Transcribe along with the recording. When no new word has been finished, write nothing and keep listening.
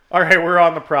All right, we're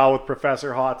on the prowl with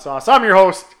Professor Hot Sauce. I'm your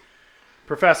host,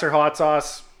 Professor Hot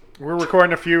Sauce. We're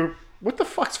recording a few. What the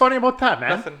fuck's funny about that, man?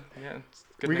 Nothing. Yeah, it's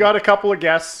good We name. got a couple of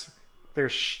guests.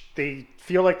 They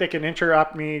feel like they can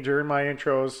interrupt me during my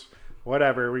intros.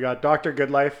 Whatever. We got Dr.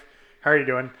 Goodlife. How are you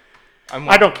doing?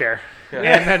 I don't care. Yeah.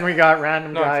 And then we got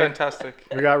random No, guy. fantastic.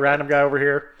 We got random guy over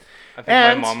here. I think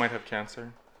And- my mom might have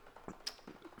cancer.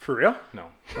 For real? No.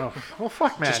 Oh, well,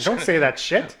 fuck, man. Don't say that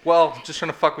shit. Well, just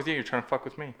trying to fuck with you. You're trying to fuck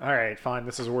with me. All right, fine.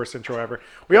 This is the worst intro ever.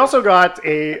 We also got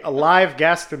a live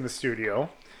guest in the studio.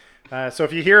 So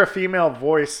if you hear a female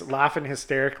voice laughing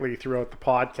hysterically throughout the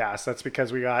podcast, that's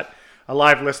because we got a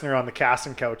live listener on the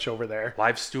casting couch over there.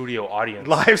 Live studio audience.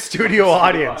 Live studio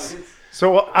audience.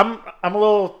 So I'm a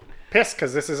little pissed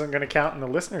because this isn't going to count in the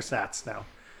listener stats now.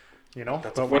 You know,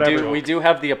 That's but a whatever. We do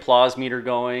have the applause meter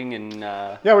going, and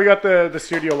Yeah, we got the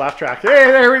studio laugh track. Hey,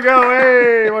 there we go.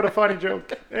 Hey, what a funny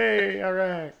joke. Hey, all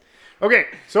right. Okay,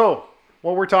 so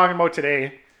what we're talking about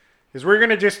today is we're going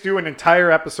to just do an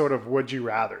entire episode of Would You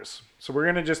Rathers. So we're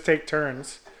going to just take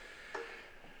turns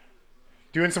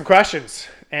doing some questions.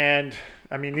 And,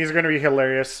 I mean, these are going to be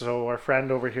hilarious. So our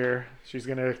friend over here, she's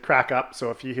going to crack up.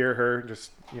 So if you hear her,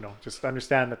 just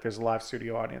understand that there's a live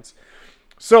studio audience.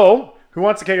 So, who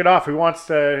wants to kick it off? Who wants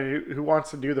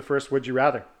to do the first Would You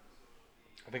Rather?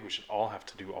 I think we should all have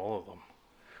to do all of them.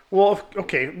 Well,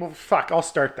 okay. Well, fuck. I'll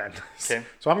start then. Okay.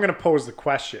 So I'm going to pose the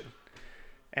question.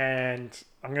 And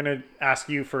I'm going to ask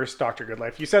you first, Dr.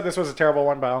 Goodlife. You said this was a terrible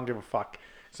one, but I don't give a fuck.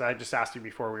 So I just asked you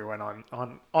before we went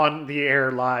on the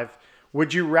air live.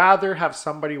 Would you rather have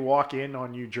somebody walk in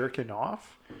on you jerking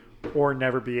off or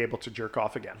never be able to jerk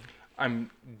off again?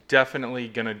 I'm definitely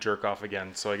going to jerk off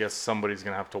again, so I guess somebody's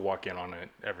going to have to walk in on it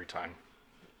every time.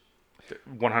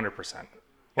 100%.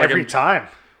 Every time?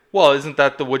 Well, isn't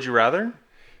that the would you rather?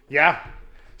 Yeah.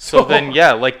 So then,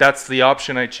 yeah, like that's the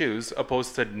option I choose,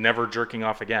 opposed to never jerking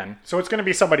off again. So it's going to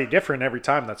be somebody different every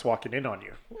time that's walking in on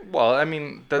you. Well, I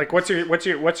mean, Like, what's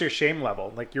your shame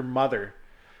level? Like your mother.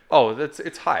 oh,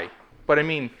 it's high. But I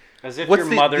mean, as if what's your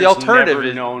the mother's alternative never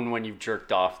is- known when you've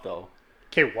jerked off, though.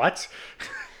 Okay, what?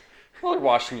 Well, you're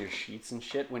washing your sheets and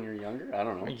shit when you're younger. I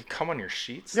don't know. you come on your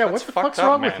sheets. Yeah, That's what the fucked fuck's up,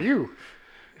 wrong man. with you?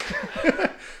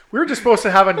 We were just supposed to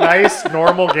have a nice,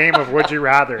 normal game of Would You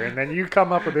Rather, and then you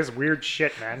come up with this weird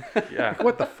shit, man. Yeah,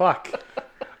 What the fuck?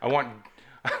 I want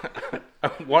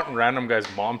random guy's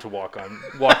mom to walk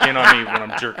in on me when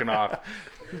I'm jerking off.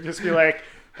 Just be like,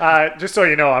 just so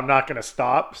you know, I'm not gonna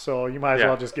stop, so you might as Yeah.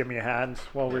 well just give me a hand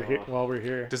while we're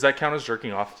here. Does that count as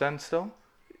jerking off then? Still?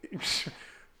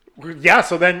 Yeah,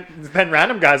 so then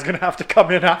random guy's gonna have to come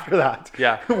in after that.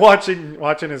 Yeah.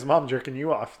 watching his mom jerking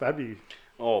you off. That'd be.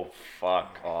 Oh,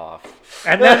 fuck off.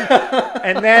 And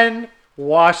then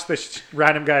wash the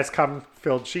random guy's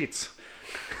cum-filled sheets.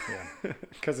 Yeah.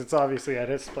 Because it's obviously at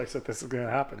his place that this is going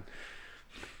to happen.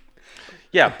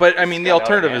 Yeah, but I mean, the got out of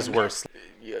alternative is hand. worse.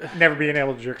 Never being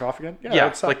able to jerk off again? Yeah, Yeah,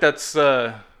 that'd suck. like that's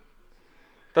a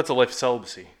life of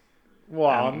celibacy.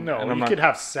 Well, and no, I'm you not- could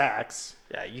have sex.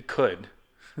 Yeah, you could.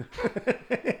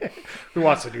 Who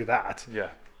wants to do that? Yeah,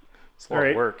 it's a lot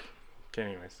Alright. of work. Okay,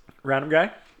 anyways, Random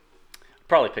guy?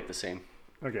 Probably pick the same.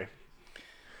 Okay.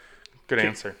 good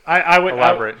answer. I would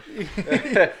Elaborate.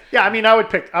 yeah, I mean, I would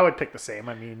pick the same.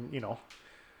 I mean, you know.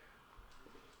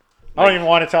 I don't even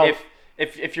want to tell.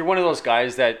 If you're one of those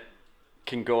guys that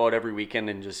can go out every weekend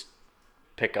and just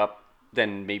pick up,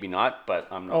 then maybe not. But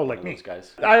I'm not Oh, one like of me. those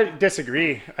guys. I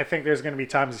disagree. I think there's going to be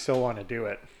times you still want to do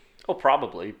it. Oh,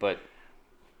 probably. But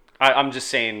I'm just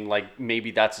saying, like,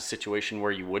 maybe that's a situation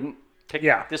where you wouldn't pick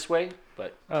Yeah. this way.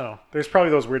 But I don't know. There's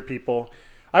probably those weird people.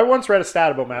 I once read a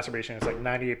stat about masturbation. It's like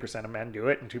 98% of men do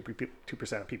it and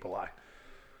 2% of people lie.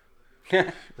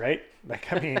 Right?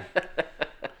 Like, I mean,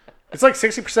 it's like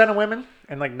 60% of women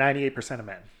and like 98% of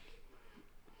men.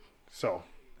 So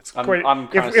it's I'm quite.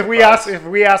 kinda If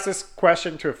we ask this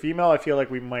question to a female, I feel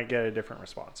like we might get a different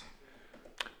response.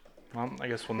 Well, I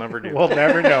guess we'll never do. We'll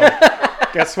never know.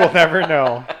 Guess we'll never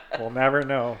know. We'll never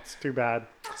know. It's too bad.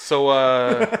 So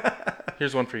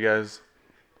here's one for you guys.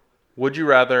 Would you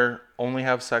rather only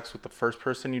have sex with the first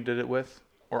person you did it with,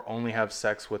 or only have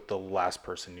sex with the last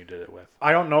person you did it with?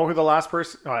 I don't know who the last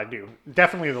person. Oh, I do.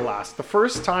 Definitely the last. The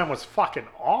first time was fucking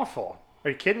awful.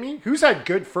 Are you kidding me? Who's had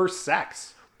good first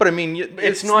sex? But I mean,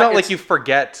 it's not- not like it's- you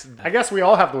forget. I guess we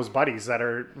all have those buddies that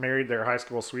are married their high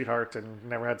school sweetheart and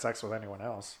never had sex with anyone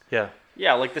else. Yeah.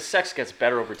 yeah, like the sex gets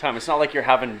better over time. It's not like you're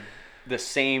having the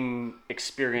same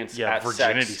experience Yeah, at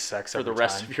virginity sex for the every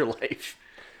rest time. of your life.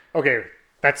 Okay,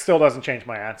 that still doesn't change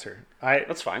my answer.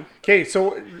 That's fine. Okay,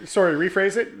 so sorry,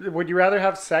 rephrase it. Would you rather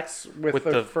have sex with,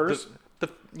 the, first?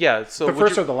 So The would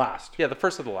first you- or the last? yeah, the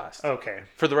first or the last. Okay.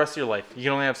 For the rest of your life, you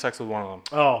can only have sex with one of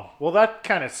them. Oh, well, that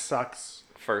kind of sucks.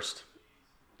 First.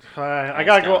 I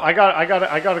gotta go. down.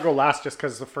 I gotta go last just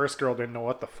because the first girl didn't know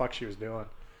what the fuck she was doing.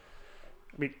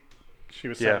 I mean, she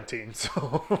was Yeah. 17,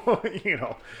 so you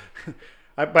know.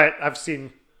 But I've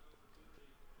seen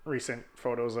recent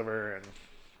photos of her, and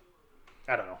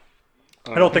I don't know.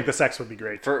 I don't think the sex would be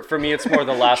great. For me, it's more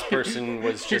the last person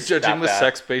was You're just judging that the bad.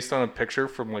 sex based on a picture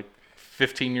from like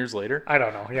 15 years later. I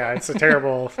don't know. Yeah, it's a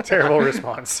terrible, terrible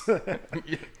response.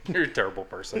 You're a terrible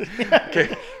person.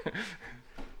 Okay.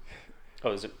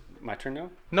 Oh, is it my turn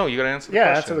now? No, you gotta answer the Yeah,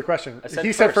 question. answer the question. said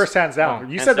He said first. first hands down. Oh,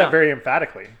 You hands said that down. very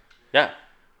emphatically. Yeah,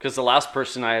 because the last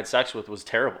person I had sex with was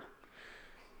terrible.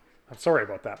 I'm sorry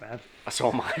about that, man. So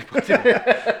am I.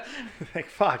 Like,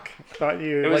 fuck. I thought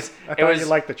you was- I it thought was- you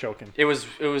liked the choking. It was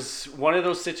one of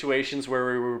those situations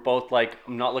where we were both like,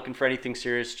 I'm not looking for anything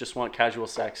serious, just want casual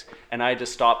sex, and I had to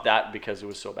stop that because it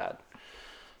was so bad.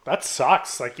 That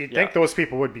sucks. Like, you'd think Yeah. those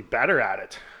people would be better at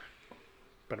it.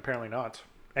 But apparently not.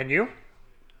 And you?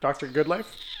 Dr. Goodlife?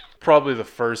 Probably the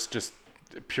first, just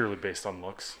purely based on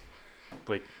looks.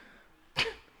 Like,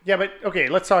 Yeah, but okay,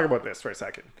 let's talk about this for a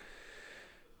second.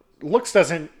 Looks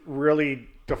doesn't really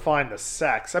define the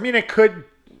sex. I mean, it could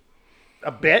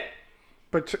a bit,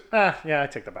 but yeah, I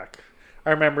take that back.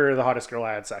 I remember the hottest girl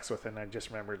I had sex with, and I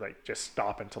just remember like just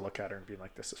stopping to look at her and being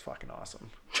like, "This is fucking awesome."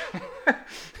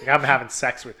 Like, I'm having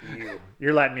sex with you.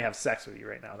 You're letting me have sex with you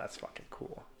right now. That's fucking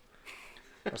cool.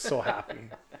 I was so happy.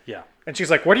 yeah. And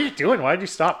she's like, "What are you doing? Why did you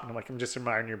stop?" And I'm like, "I'm just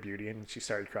admiring your beauty." And she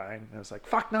started crying. And I was like,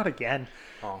 "Fuck, not again."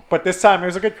 Oh. But this time it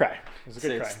was a good cry. It was a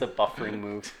good It's cry. the buffering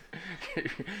move.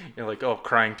 You're like, oh,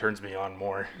 crying turns me on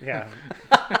more. Yeah.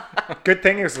 Good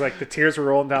thing is like the tears were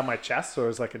rolling down my chest, so it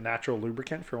was like a natural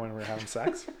lubricant for when we were having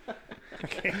sex.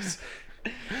 Okay.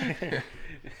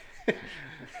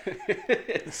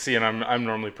 See, and I'm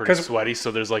normally pretty 'Cause- sweaty,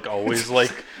 so there's like always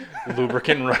like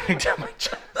lubricant running down my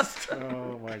chest.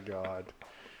 Oh my god.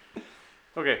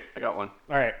 Okay, I got one.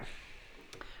 All right.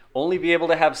 Only be able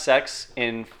to have sex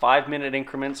in 5-minute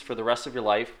increments for the rest of your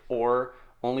life, or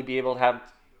only be able to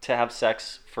have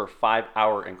sex for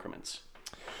 5-hour increments.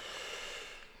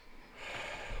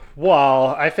 Well,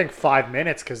 I think 5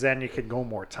 minutes because then you could go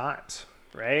more times,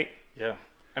 right? Yeah.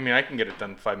 I mean, I can get it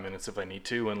done in 5 minutes if I need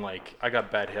to, and like I got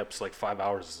bad hips. Like 5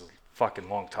 hours is a fucking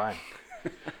long time.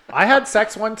 I had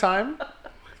sex one time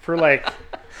for like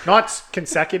not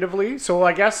consecutively, so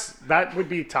I guess that would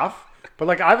be tough. But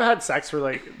like I've had sex for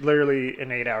like literally an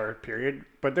 8-hour period,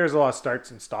 but there's a lot of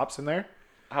starts and stops in there.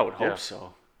 I would hope Yeah.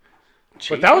 so.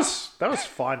 But that was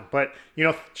fun. But you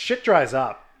know, shit dries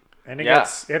up, and Yeah.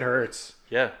 it hurts.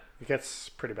 Yeah. It gets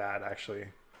pretty bad actually.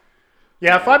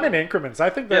 Yeah, 5-minute increments.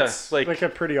 I think Yeah, that's like- like a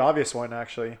pretty obvious one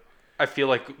actually. I feel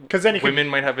like 'Cause then you could- women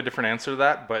might have a different answer to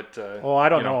that, but Oh, I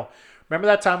don't you know. Remember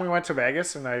that time we went to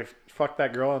Vegas and I fucked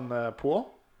that girl in the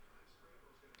pool?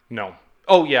 No.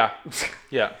 Oh yeah.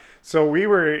 Yeah. So we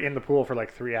were in the pool for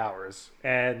like 3 hours,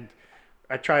 and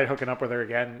I tried hooking up with her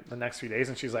again the next few days,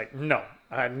 and she's like, "No,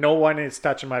 no one is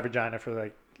touching my vagina for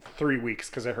like 3 weeks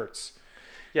because it hurts."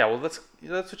 Yeah. Well, that's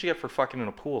what you get for fucking in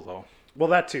a pool, though. Well,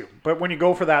 that too. But when you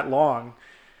go for that long,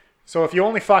 so if you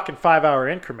only fuck in 5-hour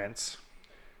increments,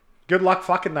 good luck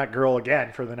fucking that girl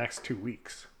again for the next 2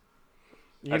 weeks.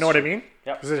 You That's know what I true. mean?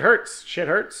 Yep. Because it hurts. Shit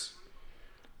hurts.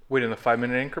 Wait, in the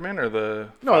 5-minute increment or the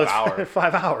No, that's 5 hour?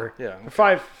 5 hour. Yeah.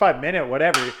 5 minute,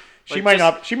 whatever. She Like, might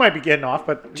just- not. She might be getting off,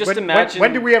 but Just when, imagine-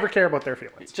 when do we ever care about their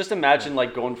feelings? Just imagine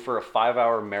like going for a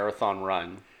 5-hour marathon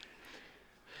run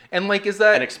And like, is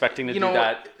that and expecting to you do know,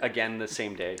 that again the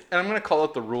same day. And I'm gonna call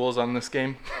out the rules on this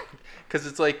game, because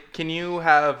it's like, can you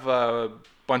have a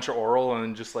bunch of oral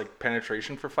and just like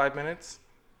penetration for 5 minutes?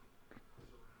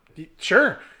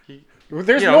 Sure.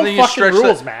 There's you know, no then you fucking stretch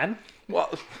rules, that- man. Well,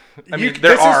 I You- mean,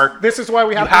 there this are. This is why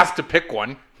we You have. have to pick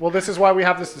one. Well, this is why we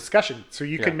have this discussion, so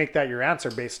you Yeah. can make that your answer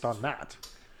based on that.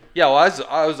 Yeah, well,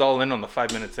 I was all in on the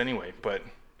 5 minutes anyway, but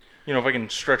you know, if I can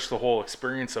stretch the whole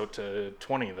experience out to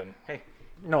 20, then hey,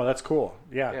 No, that's cool.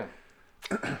 Yeah,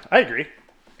 yeah. I agree.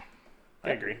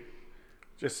 I agree.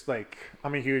 Just like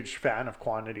I'm a huge fan of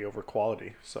quantity over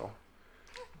quality, so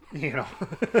you know.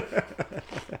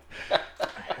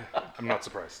 I'm not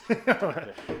surprised. You want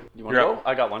to You're go? up.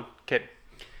 I got one. Okay.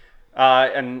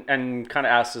 And kind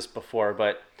of asked this before,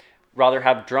 but rather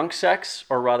have drunk sex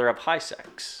or rather have high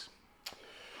sex?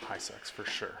 High sex for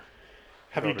sure.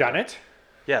 Have you done it?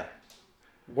 Yeah.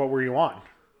 What were you on?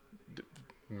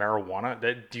 Marijuana?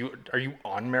 Are you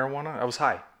on marijuana? I was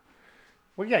high.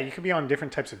 Well, yeah, you could be on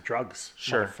different types of drugs,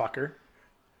 Sure. motherfucker.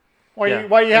 Yeah.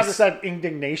 Why you have It's- that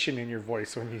indignation in your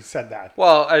voice when you said that?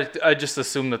 Well, I just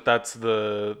assume that that's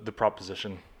the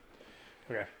proposition.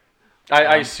 Okay.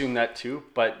 I assume that too,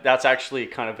 but that's actually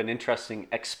kind of an interesting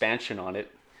expansion on it.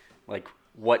 Like,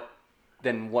 what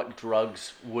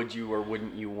drugs would you or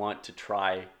wouldn't you want to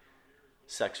try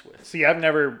sex with? See, I've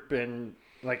never been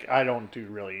like I don't do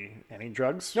really any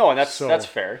drugs. No, and that's so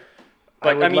fair. I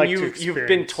But would I mean, like to you've been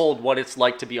experience- told what it's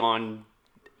like to be on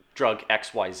drug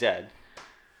XYZ.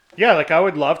 Yeah, like I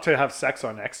would love to have sex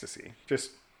on ecstasy,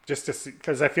 just to see,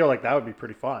 because I feel like that would be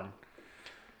pretty fun.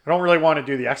 I don't really want to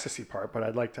do the ecstasy part, but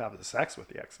I'd like to have the sex with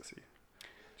the ecstasy,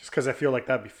 just because I feel like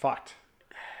that'd be fucked.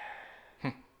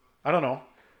 I don't know.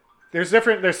 There's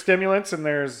stimulants and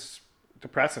there's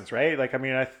depressants, right? Like I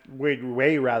mean, I would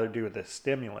way rather do the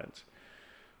stimulant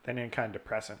than any kind of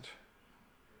depressant.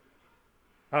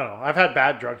 I don't know. I've had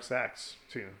bad drunk sex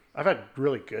too. I've had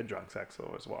really good drunk sex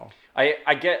though as well.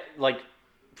 I get like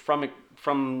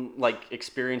from like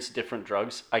experience different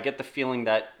drugs, I get the feeling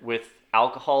that with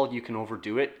alcohol you can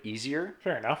overdo it easier.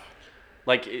 Fair enough.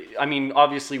 Like, I mean,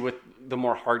 obviously with the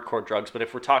more hardcore drugs, but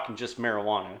if we're talking just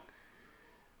marijuana,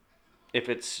 if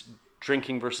it's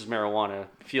drinking versus marijuana,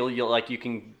 like you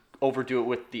can overdo it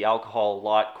with the alcohol a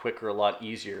lot quicker, a lot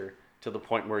easier, to the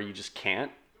point where you just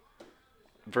can't,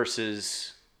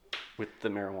 versus with the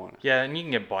marijuana. Yeah, and you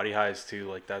can get body highs too.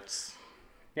 Like that's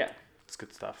Yeah.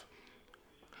 good stuff.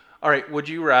 All right, would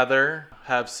you rather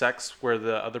have sex where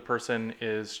the other person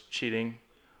is cheating,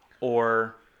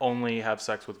 or only have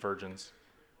sex with virgins?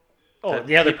 Oh, That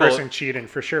the other people- person cheating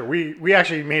for sure. We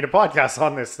actually made a podcast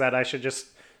on this that I should just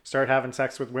start having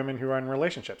sex with women who are in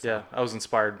relationships. Yeah, I was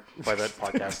inspired by that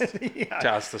podcast Yeah. to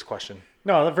ask this question.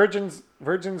 No, the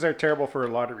virgins are terrible for a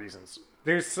lot of reasons.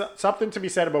 There's something to be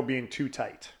said about being too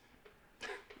tight.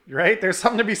 Right? There's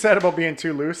something to be said about being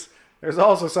too loose. There's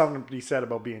also something to be said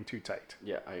about being too tight.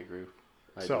 Yeah, I agree.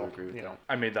 I So, do agree with you that. know.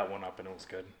 I made that one up and it was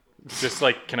good. Just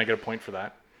like, can I get a point for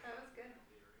that? That was good.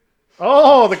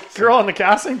 Oh, the girl on the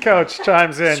casting couch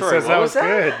chimes in, Sorry, says what that was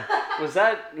was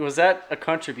that? good. Was that a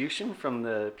contribution from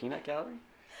the peanut gallery?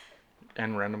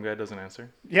 And random guy doesn't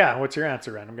answer. Yeah, what's your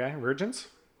answer, random guy? Virgins?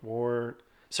 Or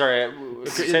Sorry,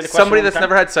 say the question Somebody one that's more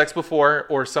never had sex before,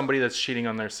 or somebody that's cheating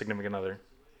on their significant other.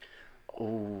 time?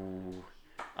 Ooh.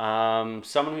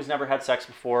 Someone who's never had sex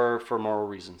before for moral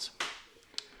reasons.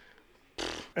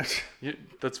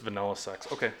 That's vanilla sex.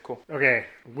 Okay, cool. okay,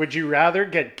 would you rather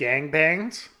get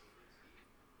gangbanged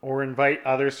or invite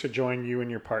others to join you and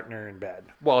your partner in bed?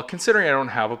 Well, considering I don't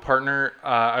have a partner,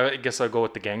 I guess I'll go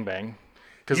with the gangbang.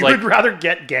 Because, You would rather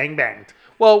get gangbanged.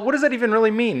 well, what does that even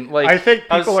really mean? Like, I think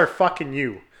I was- people are fucking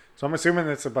you. So I'm assuming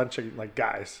it's a bunch of like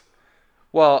guys.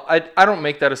 well, I don't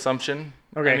make that assumption.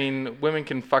 Okay. I mean, women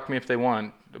can fuck me if they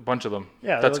want. A bunch of them.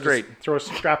 Yeah, that's they'll just great. Throw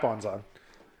strap-ons on.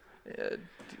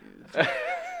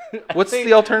 What's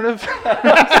the alternative?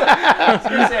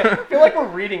 I feel like we're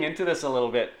reading into this a little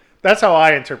bit. That's how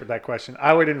I interpret that question.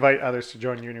 I would invite others to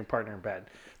join you and your partner in bed.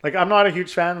 Like, I'm not a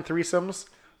huge fan of threesomes.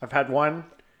 I've had one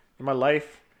in my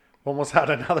life. Almost had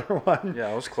another one.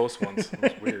 Yeah, it was close ones. It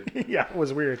was weird. Yeah, it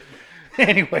was weird.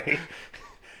 Anyway,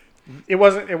 it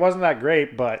wasn't that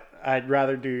great, but I'd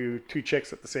rather do two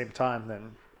chicks at the same time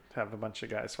than have a bunch of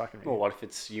guys fucking me. Well, what if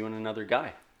it's you and another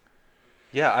guy?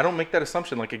 Yeah, I don't make that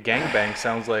assumption. Like a gangbang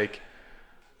sounds like.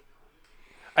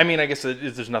 I mean, I guess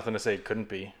there's nothing to say it couldn't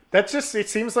be. That's just, it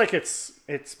seems like it's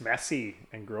messy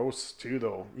and gross too,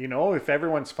 though. You know, if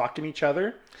everyone's fucking each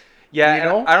other. Yeah, You and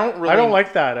know, I don't really. I don't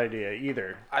like that idea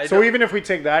either. I So don't- even if we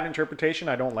take that interpretation,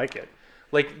 I don't like it.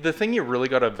 Like, the thing you really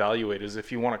got to evaluate is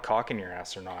if you want a cock in your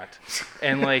ass or not.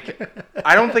 And, like,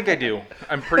 I don't think I do.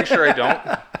 I'm pretty sure I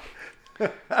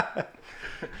don't.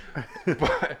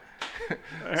 But,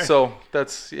 so,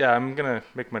 that's, yeah, I'm going to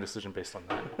make my decision based on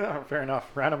that. Oh, fair enough.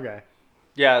 Random guy.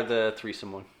 Yeah, the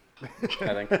threesome one.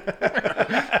 I think.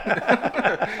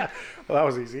 Well, that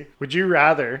was easy. Would you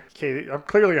rather? Okay, I'm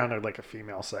clearly on a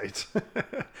female site.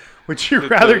 Would you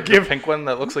rather the give? pink one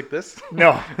that looks like this?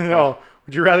 No.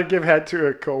 Would you rather give head to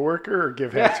a coworker or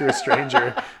give head to a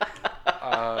stranger?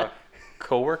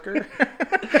 Coworker?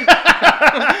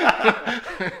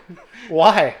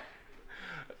 Why?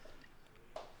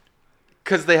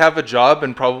 Because they have a job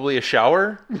and probably a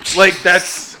shower. Like,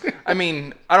 that's. I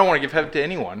mean, I don't want to give head to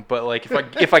anyone, but like,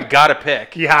 if I gotta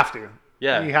pick, You have to.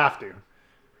 Yeah. You have to.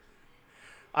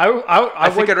 I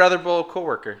think would, I'd rather blow a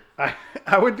coworker.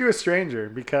 I would do a stranger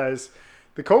because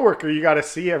the coworker you got to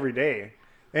see every day,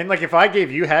 and like if I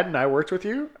gave you head and I worked with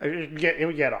you, it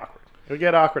would get awkward. It would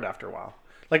get awkward after a while.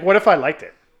 Like, what if I liked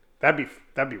it? That'd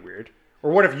be weird.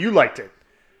 Or what if you liked it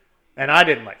and I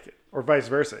didn't like it, or vice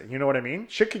versa? You know what I mean?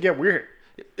 Shit could get weird.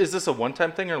 Is this a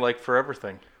one-time thing or like forever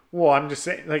thing? Well, I'm just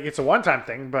saying, like, it's a one-time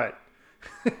thing, but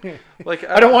Like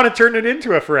I don't want to turn it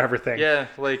into a forever thing. Yeah,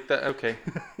 like that. Okay.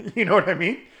 You know what I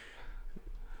mean?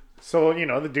 So,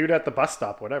 the dude at the bus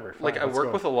stop, whatever. Fine, Like I let's work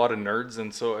go. with a lot of nerds,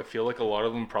 and so I feel like a lot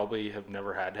of them probably have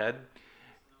never had head.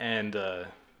 And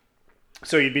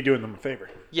So you'd be doing them a favor.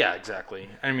 yeah, exactly.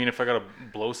 I mean, if I gotta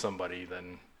blow somebody,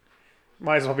 then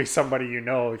Might as well be somebody you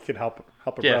could help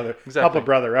a Yeah, brother help exactly. a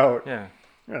brother out. yeah,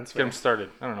 Yeah, that's get fair. them started.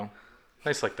 I don't know.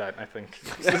 Nice like that. I think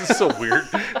this is so weird.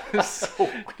 It's so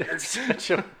weird. That's such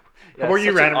a How about you, such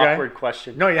an random guy? awkward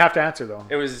question. No, you have to answer though.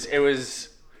 It was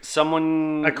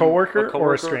someone A coworker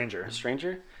or a stranger? A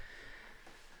stranger.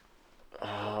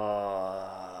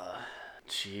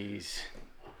 Jeez.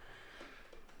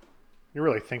 You're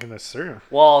really thinking this through.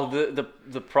 Well,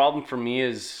 the problem for me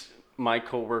is my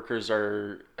coworkers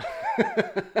are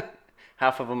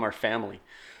half of them are family.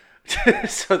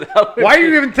 So that would Why are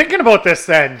you even thinking about this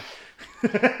then?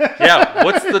 Yeah.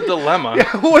 What's the dilemma?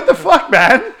 What the fuck,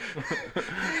 man?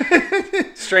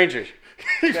 strangers.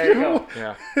 There you go.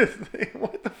 Yeah.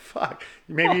 What the fuck?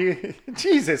 Maybe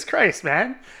Jesus Christ,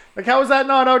 man. Like, how is that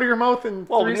not out of your mouth in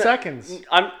 3 seconds?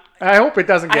 I hope it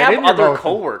doesn't I get have in your other mouth.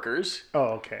 coworkers. Oh,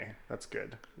 okay. That's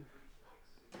good.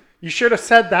 You should have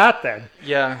said that then.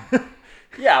 Yeah.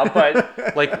 Yeah,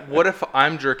 but Like, what if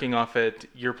I'm jerking off at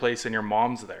your place and your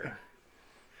mom's there?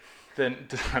 Then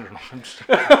I don't know. I'm just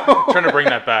trying to bring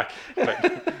that back.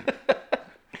 But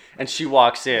and she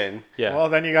walks in. yeah. Well,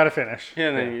 then you got to finish.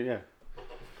 And then, yeah.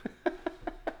 All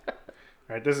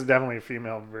right, this is definitely a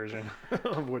female version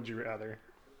of Would You Rather.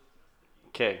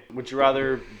 Okay. Would you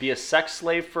rather be a sex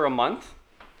slave for a month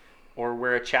or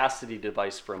wear a chastity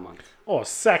device for a month? Oh,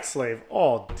 sex slave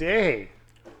all day.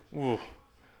 Ooh,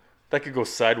 that could go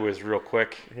sideways real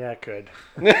quick. Yeah, it could.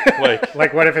 Like,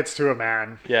 Like, what if it's to a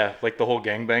man? yeah, like the whole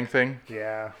gangbang thing.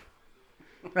 Yeah.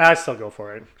 I still go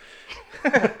for it.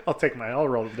 I'll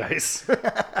roll the dice.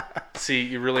 See,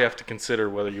 you really have to consider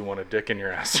whether you want a dick in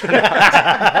your ass. I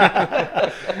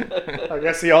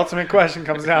guess the ultimate question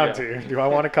comes down to, do I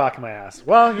want to cock my ass?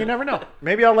 Well, you never know.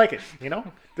 Maybe I'll like it,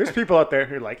 There's people out there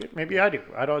who like it. Maybe I do.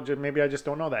 Maybe I just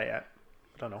don't know that yet.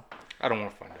 I don't know. I don't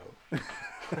want to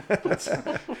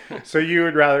find out. So you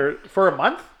would rather, for a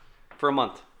month? For a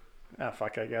month. Ah,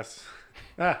 fuck, I guess.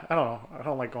 I don't know. I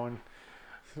don't like going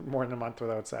more than a month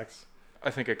without sex. I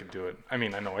think I could do it. I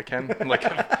mean, I know I can. Like,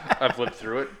 I've lived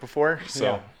through it before, so.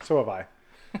 Yeah, so have I.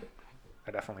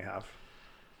 I definitely have.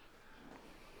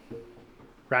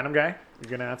 Random guy, you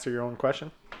gonna answer your own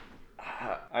question?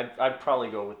 I'd probably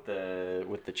go with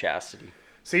the chastity.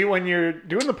 See, when you're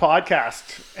doing the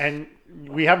podcast and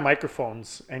we have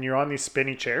microphones and you're on these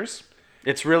spinny chairs,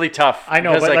 It's really tough. I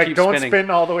know, because but like, keep don't spinning. spin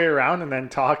all the way around and then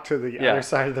talk to the Yeah. other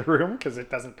side of the room because it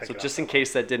doesn't pick So it up. just in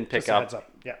case that didn't pick Just a heads up.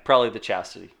 Yeah. probably the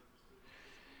chastity.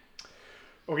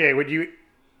 Okay, would you?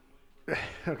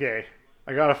 Okay,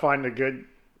 I gotta find a good.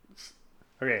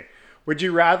 Okay, would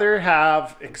you rather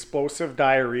have explosive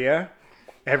diarrhea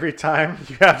every time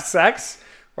you have sex,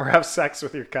 or have sex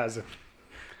with your cousin?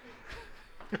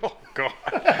 Oh, God.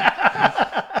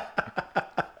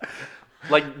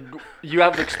 Like you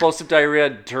have explosive diarrhea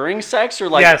during sex, or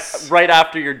like Yes. right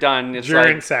after you're done? It's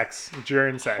During like, sex.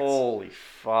 During sex. holy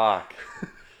fuck.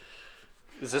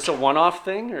 Is this a one-off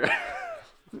thing or?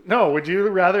 No, would you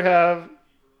rather have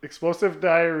explosive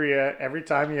diarrhea every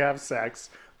time you have sex,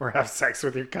 or have sex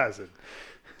with your cousin?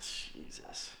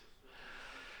 Jesus.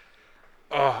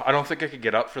 Oh, I don't think I could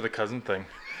get up for the cousin thing.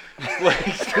 Like,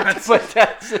 that's, But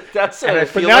that's and I a,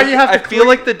 feel now like, you have to I feel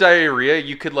like the diarrhea,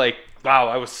 you could like, wow,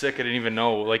 I was sick. I didn't even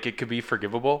know. Like, it could be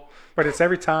forgivable. But it's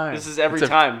every time. this is every It's a-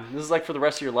 time. This is like for the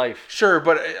rest of your life. Sure,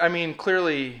 but I mean,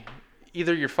 clearly,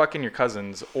 either you're fucking your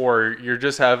cousins or you're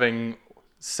just having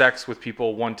sex with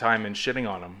people one time and shitting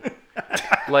on them.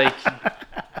 Like,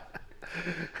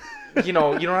 you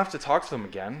don't have to talk to them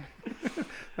again.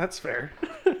 That's fair.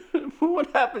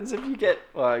 What happens if you get?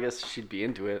 Well, I guess she'd be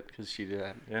into it because she did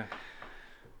that. Yeah.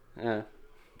 Yeah.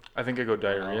 I think I go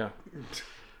diarrhea.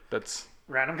 That's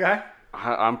Random guy?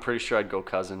 I'm pretty sure I'd go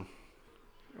cousin.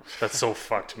 so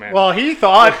fucked, man. Well, he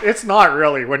thought it's not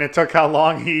really when it took how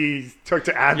long he took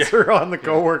to answer on the you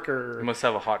coworker. must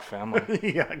have a hot family.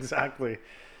 Yeah, exactly.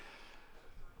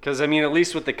 Because I mean, at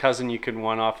least with the cousin, you can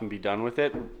one off and be done with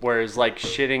it. Whereas like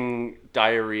shitting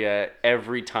diarrhea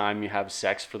every time you have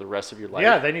sex for the rest of your life.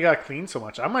 Yeah, then you got to clean so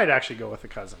much. I might actually go with a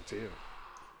cousin too.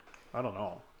 I don't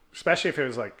know. Especially if it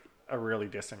was like a really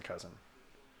distant cousin.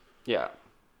 Yeah.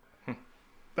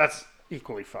 That's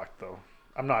equally fucked though.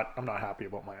 I'm not happy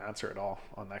about my answer at all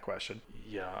on that question.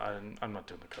 Yeah, I'm not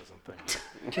doing the cousin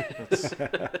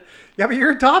thing. Yeah, but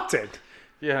you're adopted.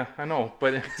 Yeah, I know,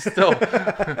 but it's still,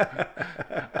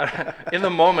 in the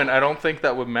moment, I don't think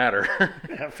that would matter.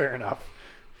 Yeah, fair enough.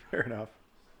 Fair enough.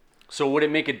 So would it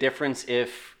make a difference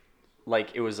if,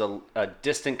 like, it was a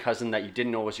distant cousin that you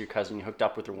didn't know was your cousin, you hooked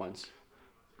up with her once?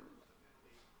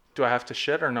 Do I have to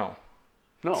shit or no?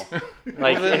 No.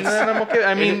 Like, Then I'm okay.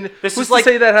 I mean, this who's is to like-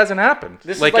 say that hasn't happened?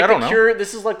 This Like, is like I don't the know. cure.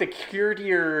 This is like the cure to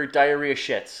your diarrhea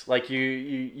shits. Like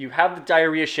you have the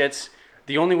diarrhea shits.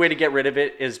 The only way to get rid of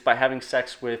it is by having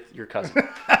sex with your cousin.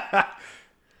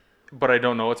 But I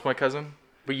don't know it's my cousin.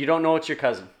 But you don't know it's your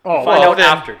cousin. Oh, You find well, out then-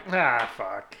 after. Ah,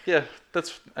 fuck. Yeah,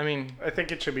 I mean, I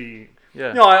think it should be.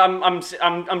 yeah. No,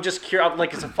 I'm just curious.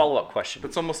 Like it's a follow up question.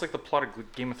 It's almost like the plot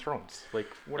of Game of Thrones. Like,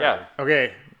 whatever. Yeah.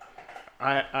 Okay,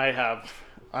 I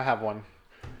have one.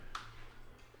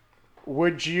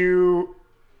 Would you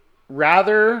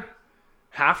rather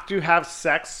have to have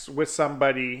sex with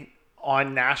somebody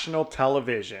on national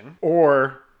television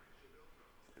or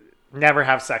never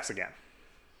have sex again?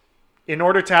 In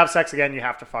order to have sex again, you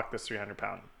have to fuck this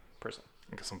 300-pound person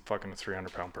I guess I'm fucking a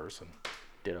 300-pound person.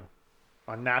 Ditto.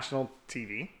 on national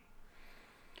TV.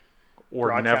 Or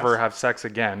Broadcast. never have sex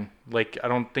again. Like, I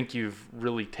don't think you've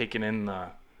really taken in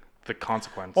the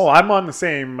consequence. Oh, I'm on the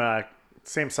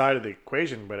same side of the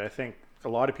equation, but I think a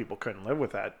lot of people couldn't live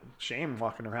with that shame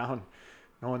walking around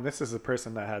knowing this is the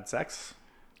person that had sex.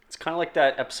 It's kind of like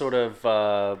that episode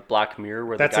of Black Mirror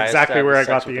where That's the guy has to exactly have where I sex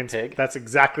got with the pig. that's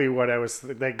exactly what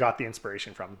they got the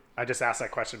inspiration from. I just asked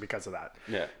that question because of that.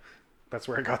 Yeah. That's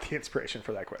where I got the inspiration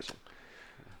for that question.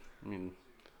 I mean,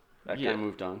 that Yeah. kind of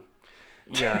moved on.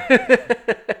 yeah.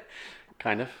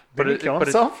 Kind of. Did he kill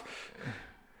himself?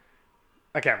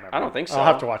 I can't remember. I don't think so. I'll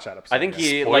have to watch that episode. I think again.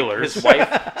 he like Spoilers. his wife.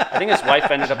 I think his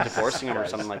wife ended up divorcing him or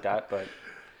something like that. But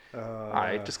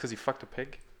Just because he fucked a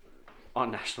pig? on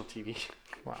national TV.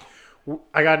 Wow.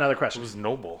 I got another It question. was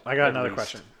noble. I got at another least.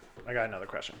 question. I got another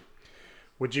question.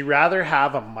 Would you rather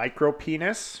have a micro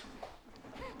penis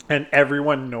and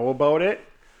everyone know about it,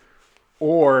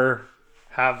 or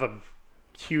have a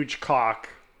huge cock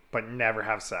but never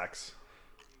have sex?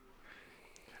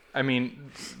 I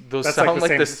mean, those That's like sound the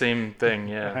like the same- same thing,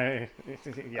 yeah.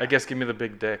 Yeah. I guess give me the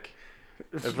big dick.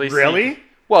 At least Really?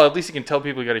 Well, at least you can tell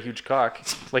people you got a huge cock.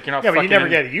 Like, you're not Yeah, but fucking you never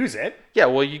in- get to use it. Yeah,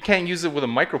 well, you can't use it with a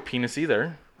micro penis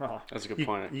either. Well, That's a good you,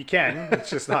 point. You can. It's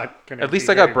just not going to. At least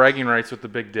I got bragging rights with the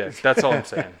big dick. That's all I'm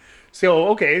saying. So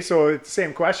okay, so it's the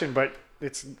same question, but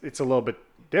it's a little bit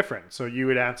different. So you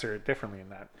would answer it differently in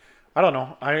that. I don't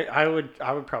know. I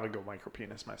would probably go micro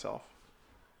penis myself.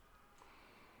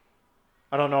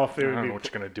 I don't know if I it don't would know be. what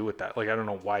you're going to do with that. Like, I don't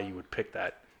know why you would pick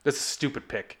that. That's a stupid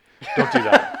pick. Don't do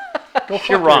that. Go fuck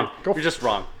You're wrong. Go, You're just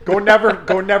wrong. go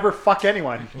never fuck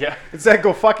anyone. Yeah. Instead,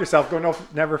 go fuck yourself. Go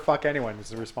never fuck anyone. Is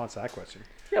the response to that question.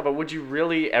 Yeah, but would you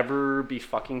really ever be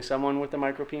fucking someone with a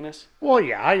micro penis? Well,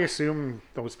 yeah, I assume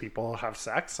those people have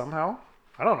sex somehow.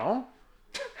 I don't know.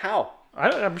 How?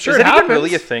 I'm sure Is it it happens. even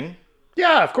really a thing?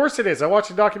 Yeah, of course it is. I watched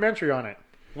a documentary on it.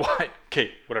 Why?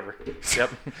 Okay, whatever.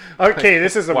 Yep. Okay,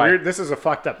 this is Why? this is a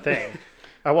fucked up thing.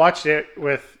 I watched it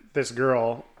with this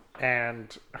girl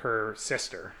and her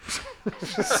sister.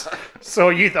 So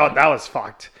you thought that was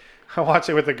fucked. I watched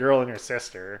it with the girl and her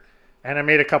sister, and I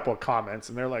made a couple of comments,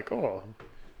 and they're like, "Oh,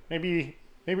 maybe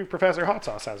Professor Hot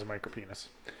Sauce has a micro penis."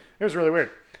 It was really weird.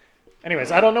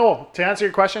 Anyways, I don't know. To answer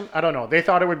your question, I don't know. They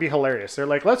thought it would be hilarious. They're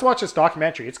like, "Let's watch this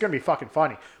documentary. It's gonna be fucking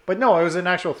funny." But no, it was an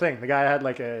actual thing. The guy had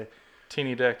like a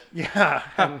Teeny dick. yeah.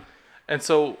 And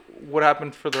so, what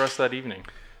happened for the rest of that evening?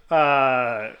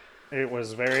 It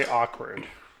was very awkward.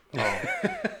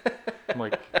 I'm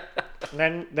like,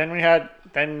 And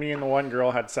then me and the one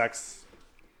girl had sex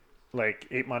like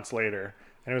 8 months later,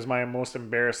 and it was my most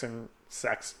embarrassing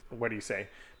sex, what do you say,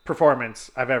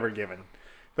 performance I've ever given.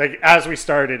 Like, as we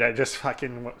started, I just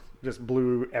fucking just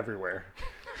blew everywhere.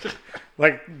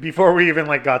 Like, before we even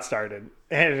like got started,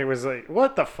 and it was like,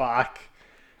 what the fuck.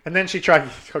 And then she tried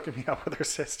hooking me up with her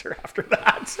sister after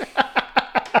that.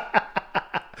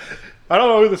 I don't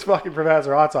know who this fucking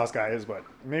Professor Hot Sauce guy is, but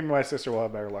maybe my sister will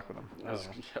have better luck with him. I don't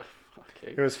know. Yeah,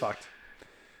 okay. It was fucked.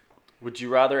 Would you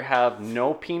rather have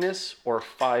no penis or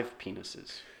 5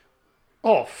 penises?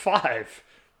 Oh, 5.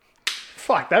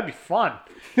 Fuck, that'd be fun.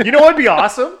 You know what'd be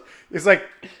awesome? Is like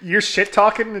you're shit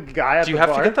talking the guy at do you the have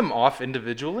bar. to get them off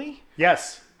individually?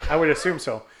 Yes, I would assume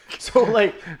so. So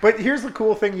like, but here's the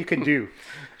cool thing you could do.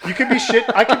 You could be shit.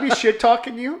 I could be shit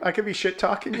talking you. I could be shit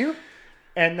talking you,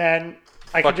 and then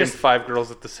I could Fucking just 5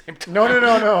 girls at the same time.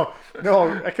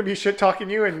 no. I could be shit talking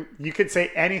you, and you could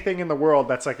say anything in the world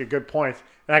that's like a good point,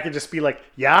 and I could just be like,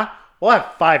 yeah, well, I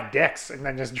have 5 dicks and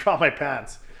then just draw my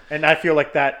pants. And I feel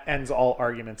like that ends all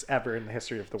arguments ever in the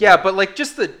history of the world. Yeah, but like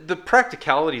just the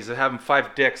practicalities of having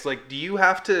 5 dicks. Like, do you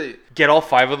have to get all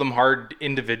 5 of them hard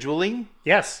individually,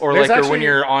 Yes. or There's like, or when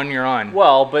actually- you're on?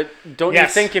 Well, but don't Yes.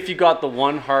 you think if you got the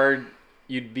one hard,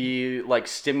 you'd be like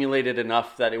stimulated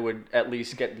enough that it would at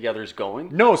least get the others going?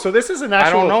 No, so this is an I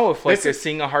actual... don't know if like this is-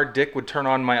 seeing a hard dick would turn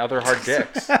on my other hard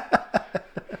dicks.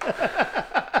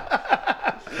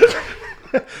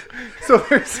 So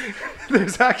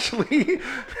there's actually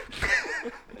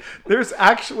there's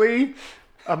actually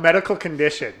a medical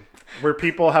condition where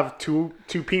people have two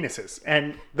penises,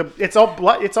 and it's all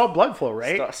blood flow,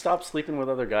 right? Stop sleeping with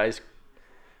other guys.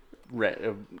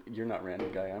 You're not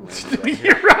random guy. I'm random guy.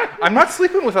 You're right. I'm not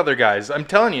sleeping with other guys. I'm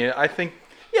telling you. I think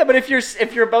Yeah, but if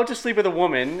you're about to sleep with a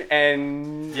woman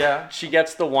and Yeah. she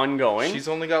gets the one going, she's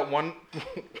only got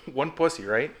one pussy,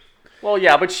 right? well,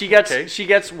 yeah, but she Okay.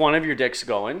 gets one of your dicks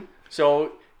going,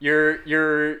 so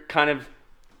you're kind of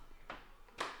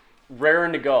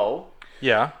raring to go.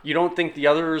 Yeah. You don't think the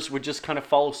others would just kind of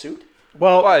follow suit?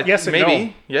 Well, Well, yes and maybe.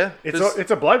 no. Yeah.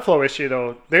 It's a blood flow issue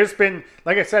though. There's been,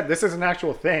 like I said, this is an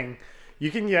actual thing.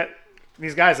 You can get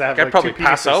these guys that have I'd like probably 2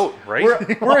 pass penises. out,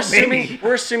 right?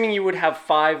 We're assuming you would have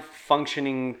 5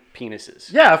 functioning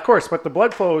penises. Yeah, of course, but the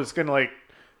blood flow is gonna like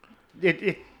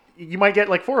it. You might get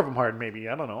like 4 of them hard, maybe.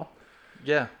 I don't know.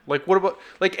 Yeah. Like, what about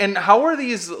like? And how are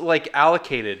these like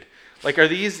allocated? Like, are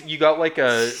these you got like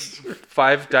a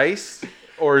 5 dice,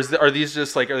 or are these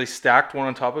just like are they stacked one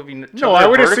on top of each No, other I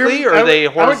would vertically, assume. or are they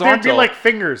they'd horizontal? be like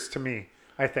fingers to me.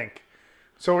 I think.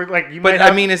 So like you but might.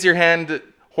 Have, I mean, is your hand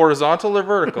horizontal or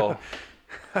vertical?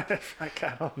 I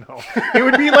don't know. It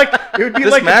would be like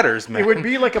This like matters, man. It would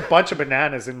be like a bunch of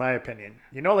bananas, in my opinion.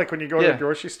 You know, like when you go to Yeah. the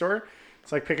grocery store,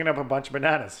 it's like picking up a bunch of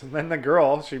bananas, and then the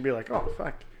girl, she'd be like, "Oh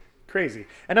fuck, crazy."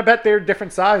 And I bet they're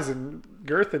different size and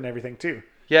girth and everything too.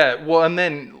 Yeah. Well, and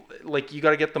then like you got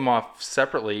to get them off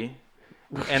separately,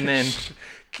 and then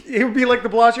It would be like the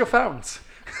Bellagio fountains.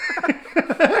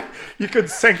 You could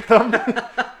sink them.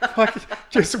 Fuck,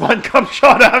 just one cum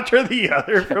shot after the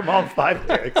other from all 5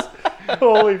 dicks.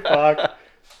 Holy fuck.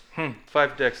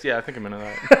 5 dicks. Yeah, I think I'm into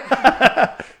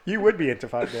that. You would be into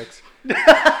 5 dicks.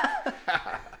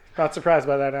 Not surprised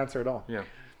by that answer at all. Yeah.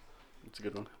 It's a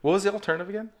good one. What was the alternative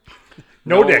again?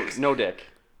 No dicks. No dick.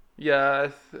 Yeah,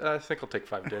 I think I'll take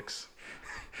 5 dicks.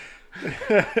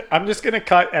 I'm just going to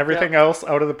cut everything else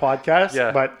out of the podcast.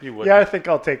 Yeah, but you would. yeah, I think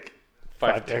I'll take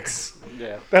 5 5 dicks.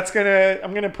 Yeah.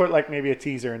 I'm going to put like maybe a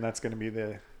teaser, and that's going to be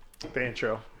the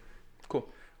intro. Cool.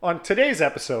 On today's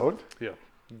episode, Yeah.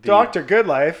 Dr.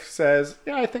 Goodlife says,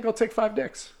 yeah, I think I'll take 5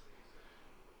 dicks.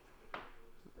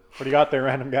 What do you got there,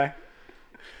 random guy?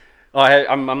 Oh,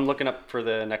 I'm looking up for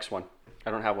the next one.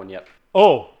 I don't have one yet.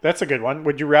 Oh, that's a good one.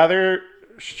 Would you rather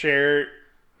share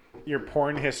your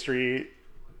porn history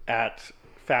at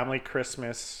family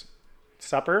Christmas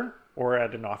supper or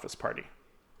at an office party?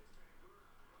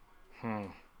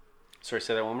 Sorry,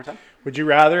 say that one more time. Would you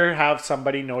rather have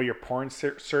somebody know your porn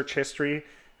search history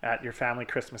at your family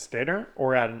Christmas dinner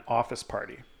or at an office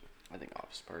party? I think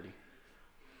office party.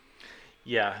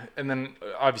 Yeah, and then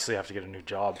obviously I have to get a new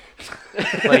job.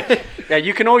 Like, Yeah,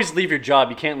 you can always leave your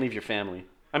job. You can't leave your family.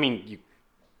 I mean, you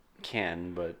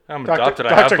can, but I'm Dr. adopted.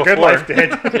 I have Dr. before. Goodlife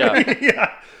did. Yeah.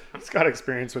 Yeah. He's got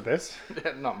experience with this.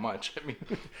 Not much. I mean,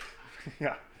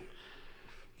 Yeah.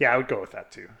 Yeah, I would go with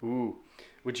that too. ooh.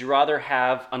 Would you rather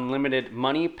have unlimited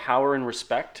money, power, and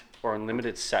respect, or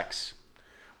unlimited sex?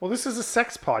 Well, this is a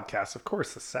sex podcast. Of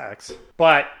course, the sex.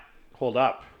 But hold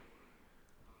up.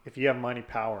 If you have money,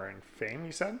 power, and fame,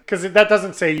 you said? Because that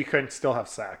doesn't say you couldn't still have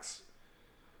sex.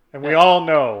 And we all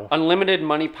know. Unlimited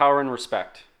money, power, and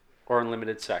respect, or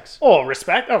unlimited sex. Oh,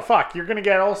 respect? Oh, fuck. You're going to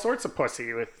get all sorts of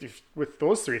pussy with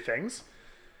those 3 things.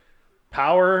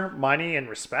 Power, money, and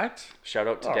respect. Shout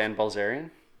out to Dan Balzerian.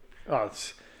 Oh,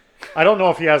 I don't know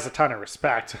if he has a ton of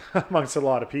respect amongst a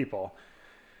lot of people.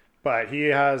 But he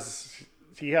has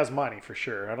money for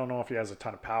sure. I don't know if he has a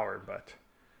ton of power, but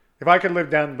if I could live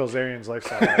down Bilzerian's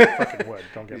lifestyle, I fucking would.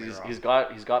 Don't get me wrong. He's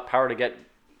got power to get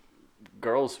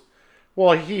girls.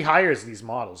 Well, he hires these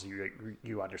models.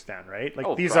 You understand, right? Like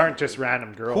Oh, these probably. aren't just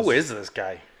random girls. who is this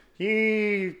guy?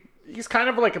 He's kind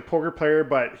of like a poker player,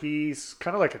 but he's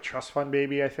kind of like a trust fund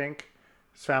baby. I think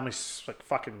his family's like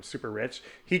fucking super rich.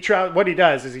 What he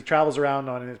does is he travels around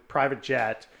on his private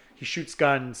jet. He shoots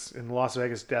guns in the Las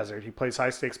Vegas desert. He plays high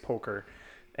stakes poker,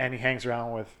 and he hangs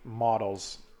around with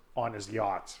models on his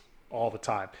yachts all the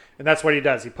time. And that's what he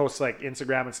does. He posts like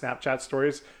Instagram and Snapchat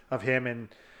stories of him and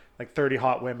like 30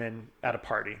 hot women at a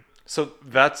party. So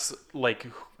that's like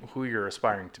who you're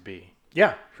aspiring to be.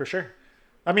 Yeah, for sure.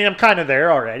 I mean, I'm kind of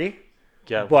there already.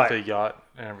 Yeah, But- with the yacht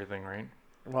and everything, right?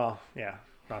 Well, yeah,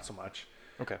 not so much.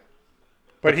 Okay.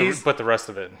 But But the rest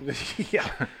of it. yeah,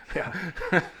 yeah,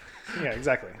 yeah,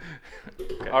 exactly.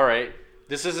 All right.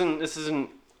 This isn't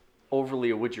overly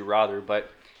a would you rather,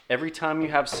 but every time you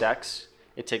have sex,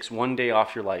 it takes 1 day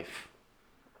off your life.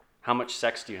 How much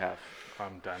sex do you have?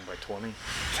 I'm done by 20.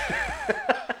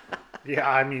 Yeah,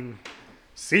 I mean,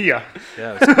 see ya.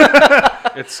 Yeah,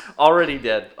 it's Already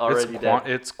dead. Already dead.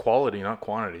 it's quality, not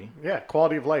quantity. Yeah,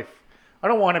 quality of life. I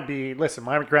don't want to be. Listen,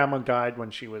 my grandma died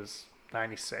when she was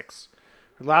 96.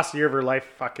 The last year of her life,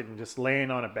 fucking just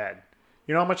laying on a bed.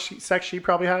 You know how much sex she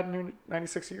probably had in her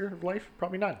 96 year of life?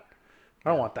 Probably none. I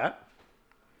don't want that.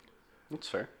 That's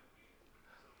fair.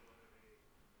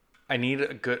 I need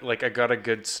a good, I got a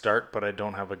good start, but I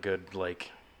don't have a good,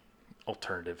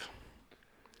 alternative.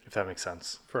 If that makes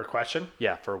sense. For a question?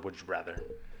 Yeah, for would you rather.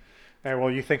 All right,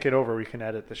 well, you think it over. We can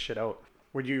edit this shit out.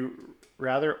 Would you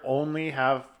rather only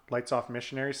have lights off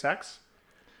missionary sex?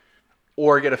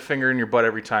 Or get a finger in your butt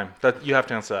every time. That you have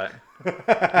to answer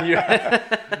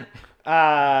that.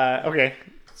 Okay.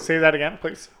 Say that again,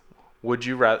 please. Would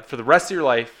you rather, for the rest of your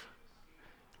life,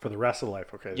 For the rest of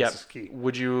life. Okay, yep, this is key.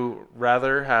 would you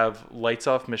rather have lights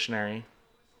off missionary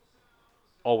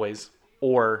always,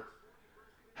 or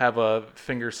have a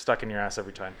finger stuck in your ass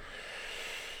every time?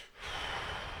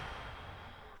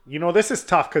 You know, this is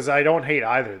tough because I don't hate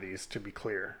either of these, to be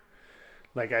clear.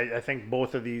 I think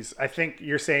both of these, I think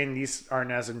you're saying these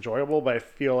aren't as enjoyable, but I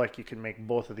feel like you can make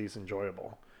both of these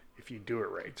enjoyable if you do it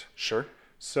right. Sure.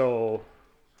 So,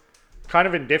 kind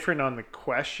of indifferent on the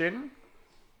question,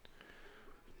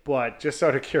 but just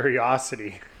out of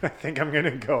curiosity, I think I'm going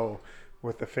to go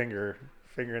with the finger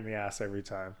in the ass every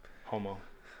time. Homo.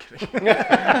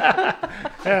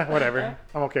 Yeah, whatever.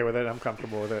 I'm okay with it. I'm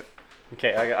comfortable with it.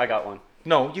 Okay, I got one.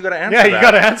 No, you gotta answer Yeah, that. you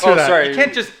got to answer Oh, that. sorry. You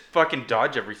can't just fucking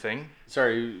dodge everything.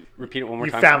 Sorry, repeat it one more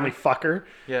You time. family fucker.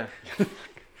 Yeah.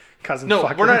 Cousin No,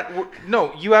 fucker.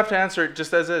 no, you have to answer it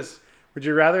just as is. Would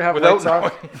you rather have Without lights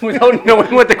off? Without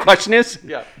knowing what the question is?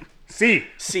 Yeah. C.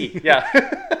 C. Yeah.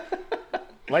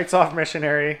 Lights off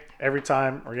missionary every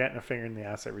time, or getting a finger in the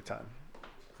ass every time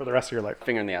for the rest of your life.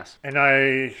 Finger in the ass. And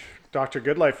Dr.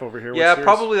 Goodlife over here. Yeah, what's yours?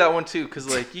 probably that one too, because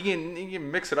you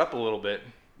can mix it up a little bit.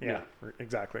 Yeah,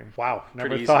 exactly. Wow,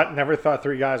 Pretty never thought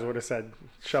three guys would have said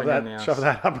shove Finger in the ass.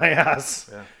 that up my ass.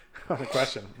 Yeah. On the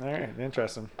question. All right,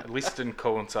 interesting. At least it didn't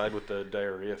coincide with the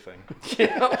diarrhea thing.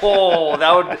 Yeah. Oh,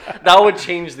 that would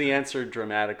change the answer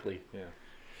dramatically. Yeah.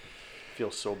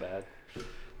 Feels so bad.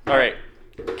 All right.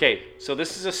 Okay, so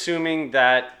this is assuming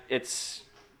that it's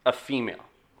a female.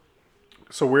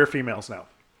 So we're females now.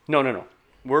 No.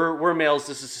 We're males.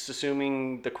 This is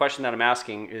assuming the question that I'm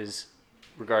asking is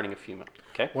regarding a female.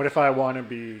 Okay. What if I want to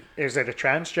be? Is it a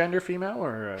transgender female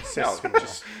or a cis No, female?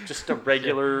 just a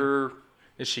regular.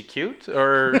 Is she cute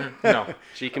or no?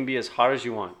 She can be as hot as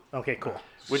you want. Okay, cool.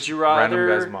 Would you Random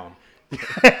rather? guy's mom.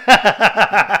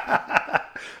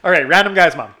 All right, random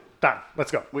guy's mom. Done.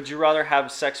 Let's go. Would you rather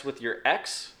have sex with your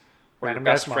ex or Random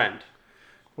your guy's best mom. friend?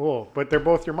 Oh, but they're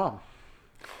both your mom.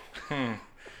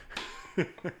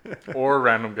 Or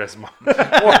random guy's mom.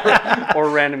 Or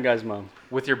random guy's mom?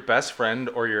 With your best friend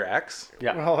or your ex?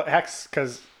 Yeah. Well, ex,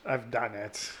 because I've done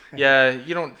it. Yeah,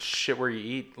 you don't shit where you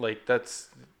eat. That's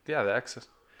the ex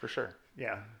for sure.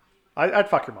 Yeah, I'd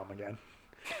fuck your mom again.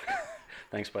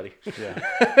 Thanks, buddy.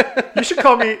 Yeah. You should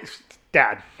call me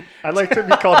Dad. I'd like to be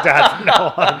called Dad from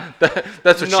now on.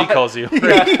 That's what she calls you.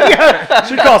 Yeah,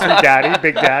 she calls me Daddy,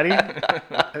 Big Daddy.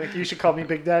 I think you should call me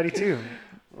Big Daddy too.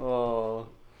 Oh,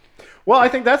 Well, I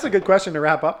think that's a good question to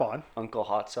wrap up on. Uncle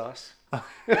Hot Sauce.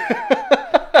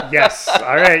 Yes.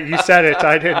 All right, you said it.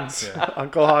 I didn't.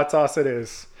 Uncle Hot Sauce it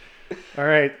is. All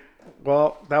right.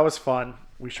 Well, that was fun.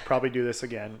 We should probably do this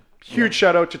again. Huge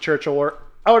shout out to Churchill. We're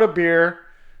out of beer,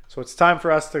 so it's time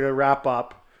for us to wrap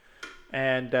up.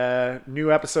 And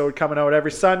new episode coming out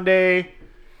every Sunday.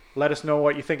 Let us know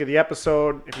what you think of the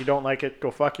episode. If you don't like it, go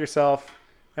fuck yourself.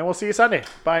 And we'll see you Sunday.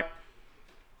 Bye.